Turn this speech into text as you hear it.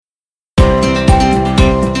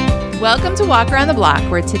Welcome to Walk Around the Block,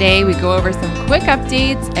 where today we go over some quick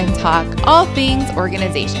updates and talk all things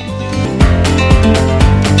organization.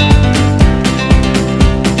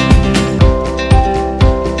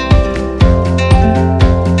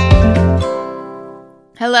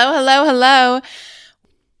 Hello, hello, hello.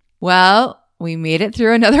 Well, we made it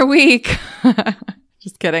through another week.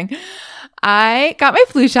 Just kidding. I got my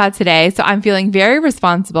flu shot today, so I'm feeling very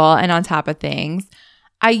responsible and on top of things.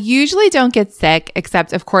 I usually don't get sick,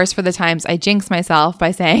 except, of course, for the times I jinx myself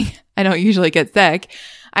by saying I don't usually get sick.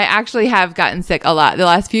 I actually have gotten sick a lot the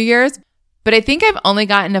last few years, but I think I've only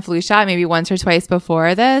gotten a flu shot maybe once or twice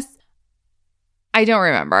before this. I don't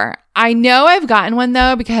remember. I know I've gotten one,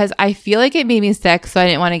 though, because I feel like it made me sick, so I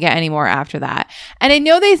didn't want to get any more after that. And I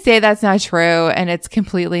know they say that's not true, and it's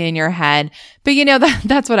completely in your head, but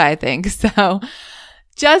that's what I think. So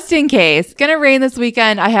just in case, it's going to rain this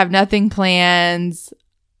weekend. I have nothing planned.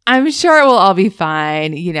 I'm sure it will all be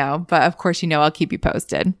fine, but of course, I'll keep you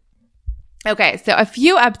posted. Okay, so a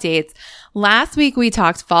few updates. Last week, we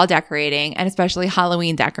talked fall decorating and especially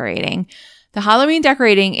Halloween decorating. The Halloween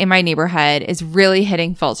decorating in my neighborhood is really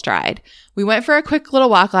hitting full stride. We went for a quick little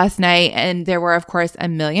walk last night, and there were, of course, a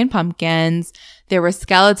million pumpkins. There were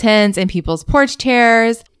skeletons in people's porch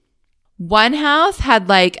chairs. One house had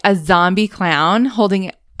like a zombie clown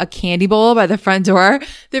holding a candy bowl by the front door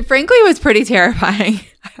that frankly was pretty terrifying.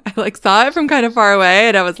 I saw it from kind of far away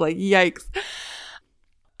and I was like, yikes.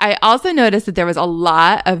 I also noticed that there was a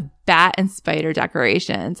lot of bat and spider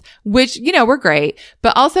decorations, which, were great,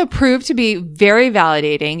 but also proved to be very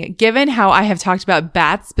validating given how I have talked about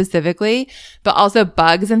bats specifically, but also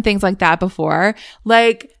bugs and things like that before.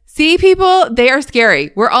 See, people, they are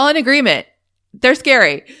scary. We're all in agreement. They're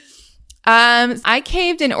scary. I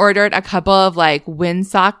caved and ordered a couple of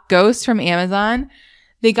windsock ghosts from Amazon.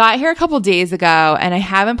 They got here a couple days ago and I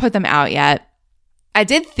haven't put them out yet. I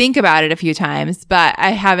did think about it a few times, but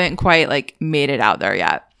I haven't quite made it out there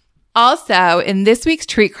yet. Also, in this week's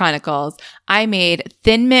Treat Chronicles, I made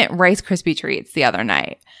Thin Mint Rice Krispie treats the other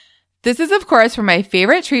night. This is, of course, from my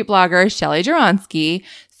favorite treat blogger, Shelly Jaronsky.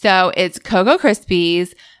 So it's Cocoa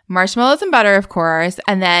Krispies, marshmallows and butter, of course,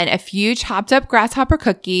 and then a few chopped up grasshopper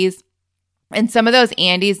cookies and some of those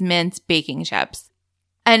Andes Mint baking chips.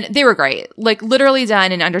 And they were great, literally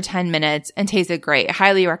done in under 10 minutes and tasted great.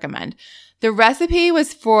 Highly recommend. The recipe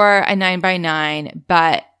was for a 9x9,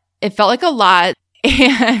 but it felt like a lot.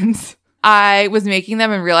 And I was making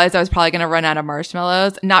them and realized I was probably going to run out of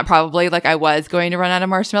marshmallows. Not probably, I was going to run out of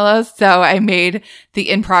marshmallows. So I made the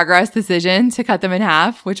in-progress decision to cut them in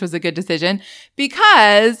half, which was a good decision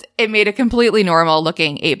because it made a completely normal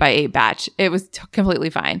looking 8x8 batch. It was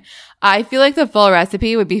completely fine. I feel like the full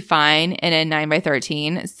recipe would be fine in a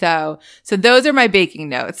 9x13. So those are my baking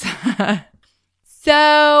notes. So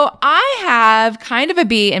I have kind of a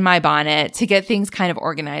bee in my bonnet to get things kind of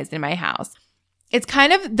organized in my house. It's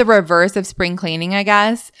kind of the reverse of spring cleaning, I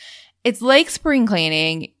guess. It's like spring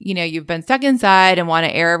cleaning, you've been stuck inside and want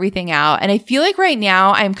to air everything out. And I feel like right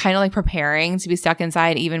now I'm kind of preparing to be stuck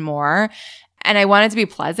inside even more. And I want it to be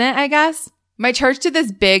pleasant, I guess. My church did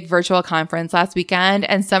this big virtual conference last weekend,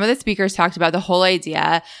 and some of the speakers talked about the whole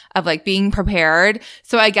idea of being prepared.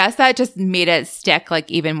 So I guess that just made it stick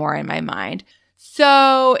even more in my mind.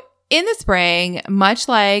 So in the spring, much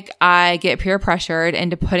like I get peer pressured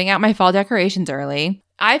into putting out my fall decorations early,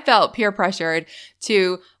 I felt peer pressured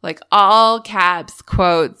to all caps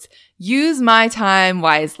quotes, use my time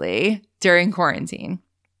wisely during quarantine.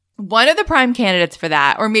 One of the prime candidates for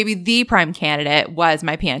that, or maybe the prime candidate, was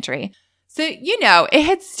my pantry. So, it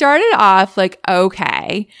had started off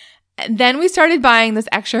okay. And then we started buying this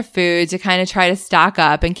extra food to kind of try to stock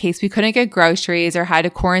up in case we couldn't get groceries or had to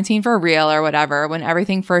quarantine for real or whatever when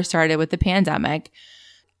everything first started with the pandemic.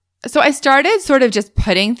 So I started sort of just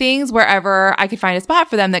putting things wherever I could find a spot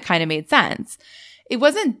for them that kind of made sense. It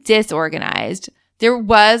wasn't disorganized. There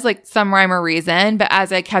was some rhyme or reason, but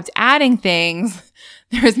as I kept adding things,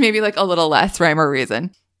 there was maybe a little less rhyme or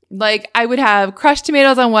reason. I would have crushed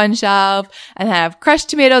tomatoes on one shelf and have crushed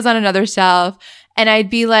tomatoes on another shelf. And I'd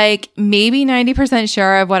be maybe 90%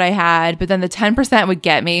 sure of what I had, but then the 10% would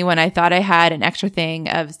get me when I thought I had an extra thing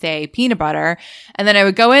of, say, peanut butter. And then I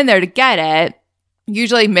would go in there to get it,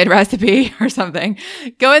 usually mid-recipe or something,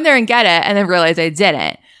 go in there and get it and then realize I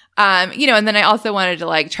didn't. And then I also wanted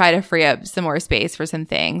to try to free up some more space for some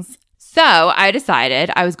things. So I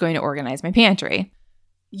decided I was going to organize my pantry.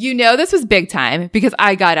 This was big time because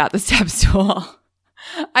I got out the step stool.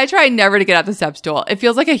 I try never to get out the step stool. It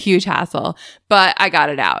feels like a huge hassle, but I got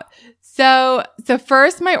it out. So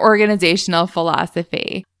first, my organizational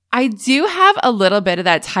philosophy. I do have a little bit of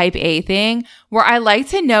that type A thing where I like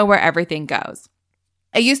to know where everything goes.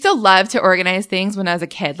 I used to love to organize things when I was a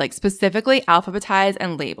kid, like specifically alphabetize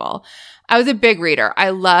and label. I was a big reader. I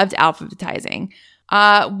loved alphabetizing.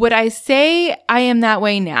 Would I say I am that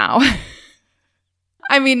way now?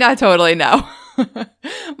 I mean, not totally, no.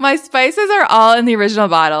 My spices are all in the original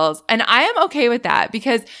bottles, and I am okay with that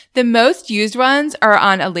because the most used ones are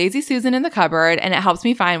on a Lazy Susan in the cupboard, and it helps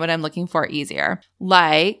me find what I'm looking for easier.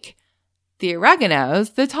 Like the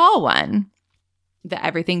oregano's the tall one. The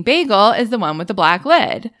Everything Bagel is the one with the black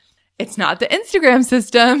lid. It's not the Instagram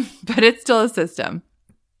system, but it's still a system.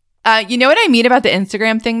 You know what I mean about the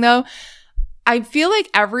Instagram thing, though? I feel like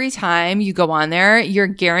every time you go on there, you're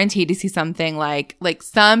guaranteed to see something like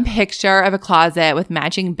some picture of a closet with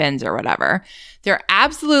matching bins or whatever. There are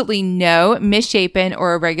absolutely no misshapen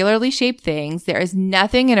or irregularly shaped things. There is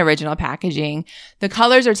nothing in original packaging. The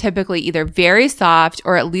colors are typically either very soft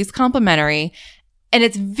or at least complementary, and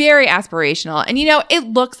it's very aspirational. And it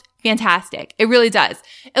looks fantastic. It really does.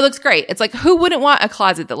 It looks great. It's like, who wouldn't want a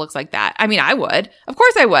closet that looks like that? I mean, I would. Of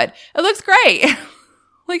course I would. It looks great.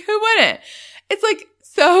 Like, who wouldn't? It's like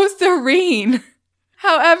so serene.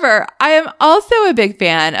 However, I am also a big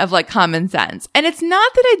fan of like common sense. And it's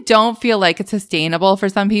not that I don't feel like it's sustainable for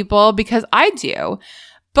some people, because I do,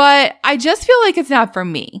 but I just feel like it's not for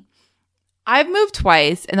me. I've moved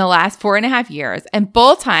twice in the last 4.5 years, and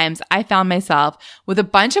both times I found myself with a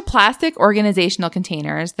bunch of plastic organizational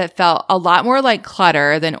containers that felt a lot more like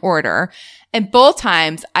clutter than order. And both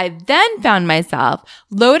times I then found myself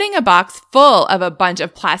loading a box full of a bunch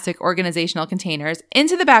of plastic organizational containers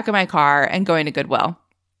into the back of my car and going to Goodwill.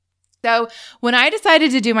 So when I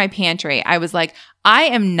decided to do my pantry, I was like, I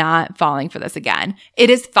am not falling for this again. It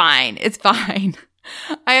is fine. It's fine.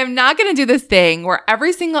 I am not going to do this thing where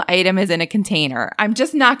every single item is in a container. I'm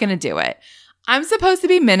just not going to do it. I'm supposed to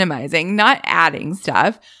be minimizing, not adding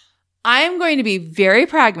stuff. I am going to be very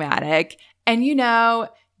pragmatic and,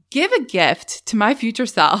 give a gift to my future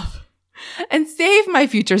self and save my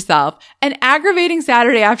future self an aggravating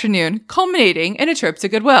Saturday afternoon culminating in a trip to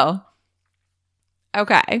Goodwill.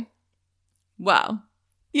 Okay. Well,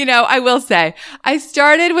 I will say I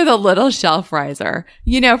started with a little shelf riser,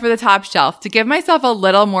 for the top shelf to give myself a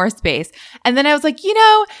little more space. And then I was like,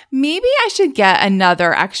 maybe I should get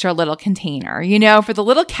another extra little container, for the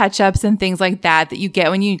little ketchups and things like that you get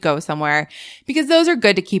when you go somewhere, because those are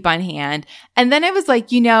good to keep on hand. And then I was like,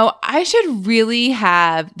 I should really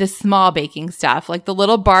have the small baking stuff, like the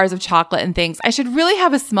little bars of chocolate and things. I should really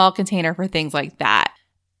have a small container for things like that.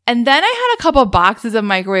 And then I had a couple boxes of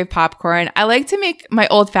microwave popcorn. I like to make my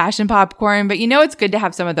old-fashioned popcorn, but it's good to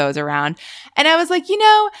have some of those around. And I was like,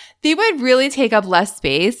 they would really take up less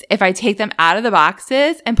space if I take them out of the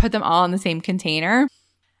boxes and put them all in the same container.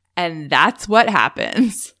 And that's what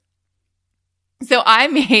happens. So I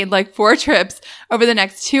made like 4 trips over the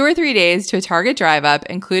next 2 or 3 days to a Target drive-up,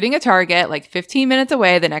 including a Target like 15 minutes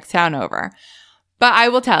away the next town over. But I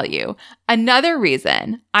will tell you, another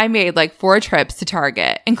reason I made like 4 trips to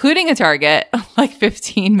Target, including a Target like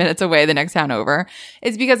 15 minutes away the next town over,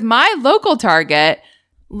 is because my local Target,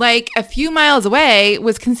 like a few miles away,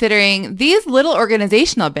 was considering these little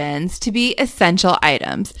organizational bins to be essential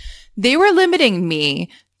items. They were limiting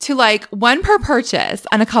me to like 1 per purchase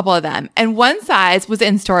on a couple of them, and one size was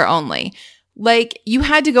in-store only. Like you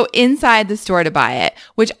had to go inside the store to buy it,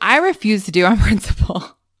 which I refused to do on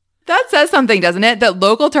principle. That says something, doesn't it? That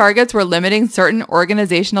local Targets were limiting certain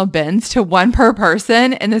organizational bins to 1 per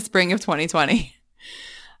person in the spring of 2020.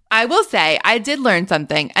 I will say I did learn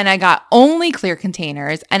something, and I got only clear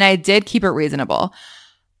containers, and I did keep it reasonable.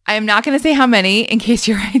 I am not going to say how many in case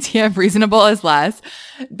your idea of reasonable is less,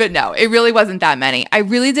 but no, it really wasn't that many. I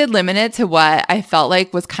really did limit it to what I felt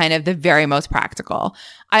like was kind of the very most practical.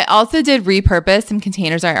 I also did repurpose some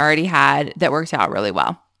containers I already had that worked out really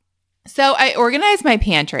well. So I organized my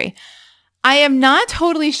pantry. I am not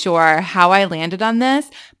totally sure how I landed on this,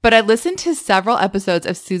 but I listened to several episodes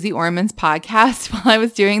of Susie Orman's podcast while I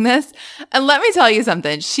was doing this. And let me tell you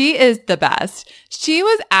something. She is the best. She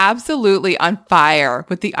was absolutely on fire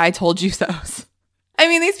with the I told you so's. I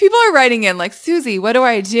mean, these people are writing in like, Susie, what do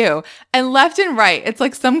I do? And left and right, it's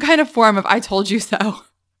like some kind of form of I told you so.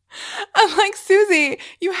 I'm like, Susie,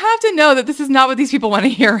 you have to know that this is not what these people want to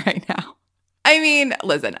hear right now. I mean,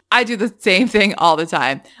 listen, I do the same thing all the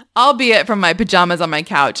time, albeit from my pajamas on my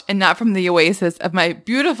couch and not from the oasis of my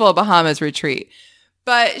beautiful Bahamas retreat.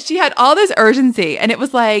 But she had all this urgency, and it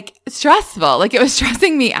was like stressful. Like it was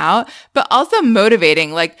stressing me out, but also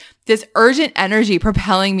motivating, like this urgent energy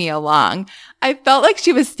propelling me along. I felt like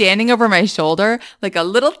she was standing over my shoulder like a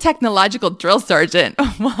little technological drill sergeant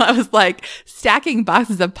while I was like stacking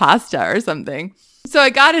boxes of pasta or something. So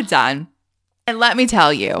I got it done. And let me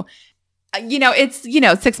tell you,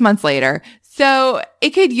 It's, 6 months later. So it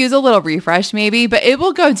could use a little refresh maybe, but it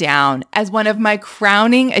will go down as one of my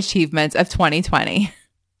crowning achievements of 2020.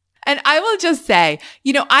 And I will just say,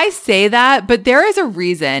 I say that, but there is a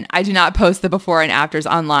reason I do not post the before and afters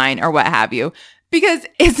online or what have you, because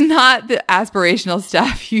it's not the aspirational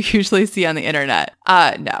stuff you usually see on the internet.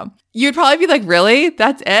 No. You'd probably be like, really?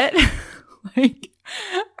 That's it?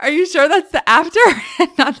 Are you sure that's the after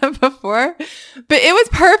and not the before? But it was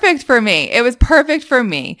perfect for me. It was perfect for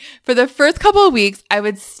me. For the first couple of weeks, I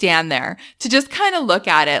would stand there to just kind of look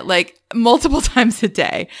at it like multiple times a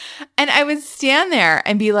day. And I would stand there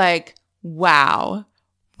and be like, wow,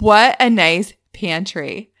 what a nice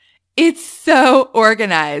pantry. It's so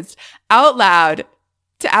organized, out loud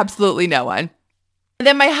to absolutely no one. And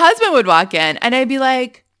then my husband would walk in and I'd be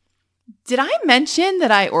like, did I mention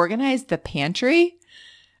that I organized the pantry?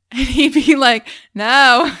 And he'd be like,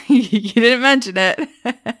 no, you didn't mention it.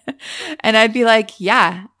 And I'd be like,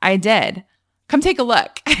 yeah, I did. Come take a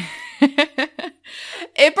look.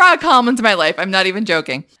 It brought calm into my life. I'm not even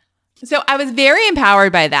joking. So I was very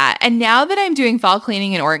empowered by that. And now that I'm doing fall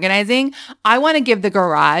cleaning and organizing, I want to give the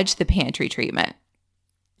garage the pantry treatment.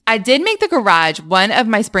 I did make the garage one of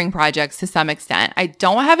my spring projects to some extent. I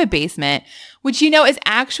don't have a basement, which, is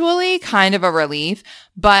actually kind of a relief,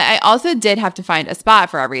 but I also did have to find a spot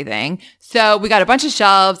for everything. So we got a bunch of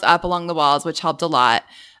shelves up along the walls, which helped a lot.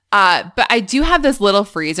 But I do have this little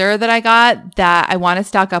freezer that I got that I want to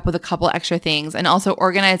stock up with a couple extra things and also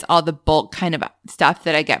organize all the bulk kind of stuff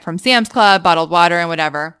that I get from Sam's Club, bottled water and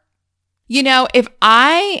whatever. If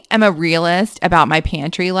I am a realist about my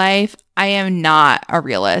pantry life, I am not a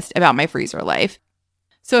realist about my freezer life.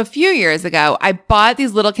 So a few years ago, I bought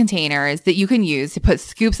these little containers that you can use to put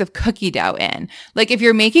scoops of cookie dough in. Like if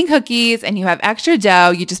you're making cookies and you have extra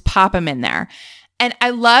dough, you just pop them in there. And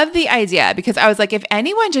I love the idea because I was like, if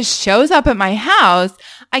anyone just shows up at my house,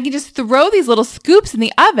 I can just throw these little scoops in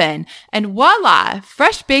the oven and voila,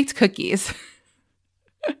 fresh baked cookies.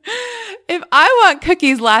 If I want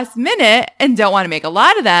cookies last minute and don't want to make a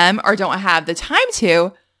lot of them or don't have the time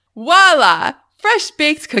to, voila, fresh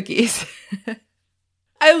baked cookies.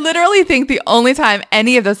 I literally think the only time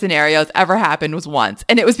any of those scenarios ever happened was once,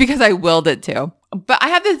 and it was because I willed it to. But I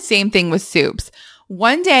have the same thing with soups.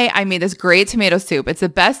 One day I made this great tomato soup. It's the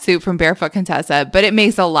best soup from Barefoot Contessa, but it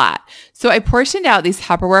makes a lot. So I portioned out these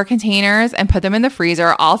Tupperware containers and put them in the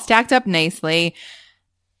freezer, all stacked up nicely.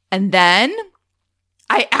 And then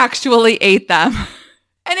I actually ate them.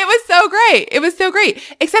 And it was so great. It was so great.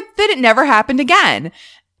 Except that it never happened again.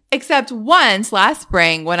 Except once last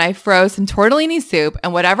spring when I froze some tortellini soup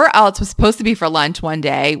and whatever else was supposed to be for lunch one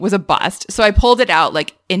day was a bust. So I pulled it out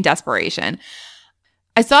like in desperation.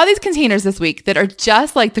 I saw these containers this week that are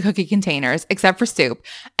just like the cookie containers except for soup.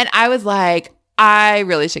 And I was like, I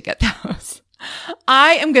really should get those.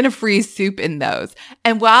 I am going to freeze soup in those.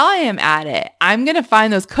 And while I am at it, I'm going to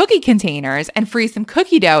find those cookie containers and freeze some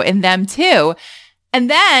cookie dough in them too. And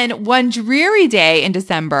then one dreary day in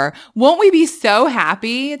December, won't we be so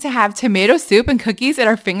happy to have tomato soup and cookies at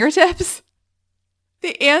our fingertips?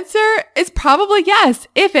 The answer is probably yes,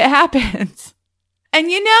 if it happens. And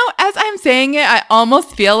as I'm saying it, I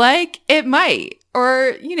almost feel like it might,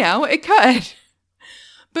 or, it could.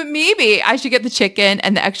 But maybe I should get the chicken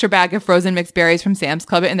and the extra bag of frozen mixed berries from Sam's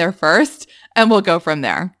Club in there first, and we'll go from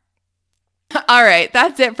there. All right,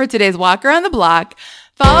 that's it for today's Walk Around the Block.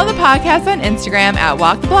 Follow the podcast on Instagram at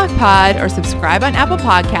Walk the Block Pod or subscribe on Apple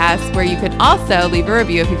Podcasts, where you can also leave a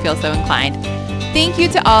review if you feel so inclined. Thank you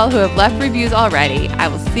to all who have left reviews already. I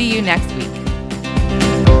will see you next week.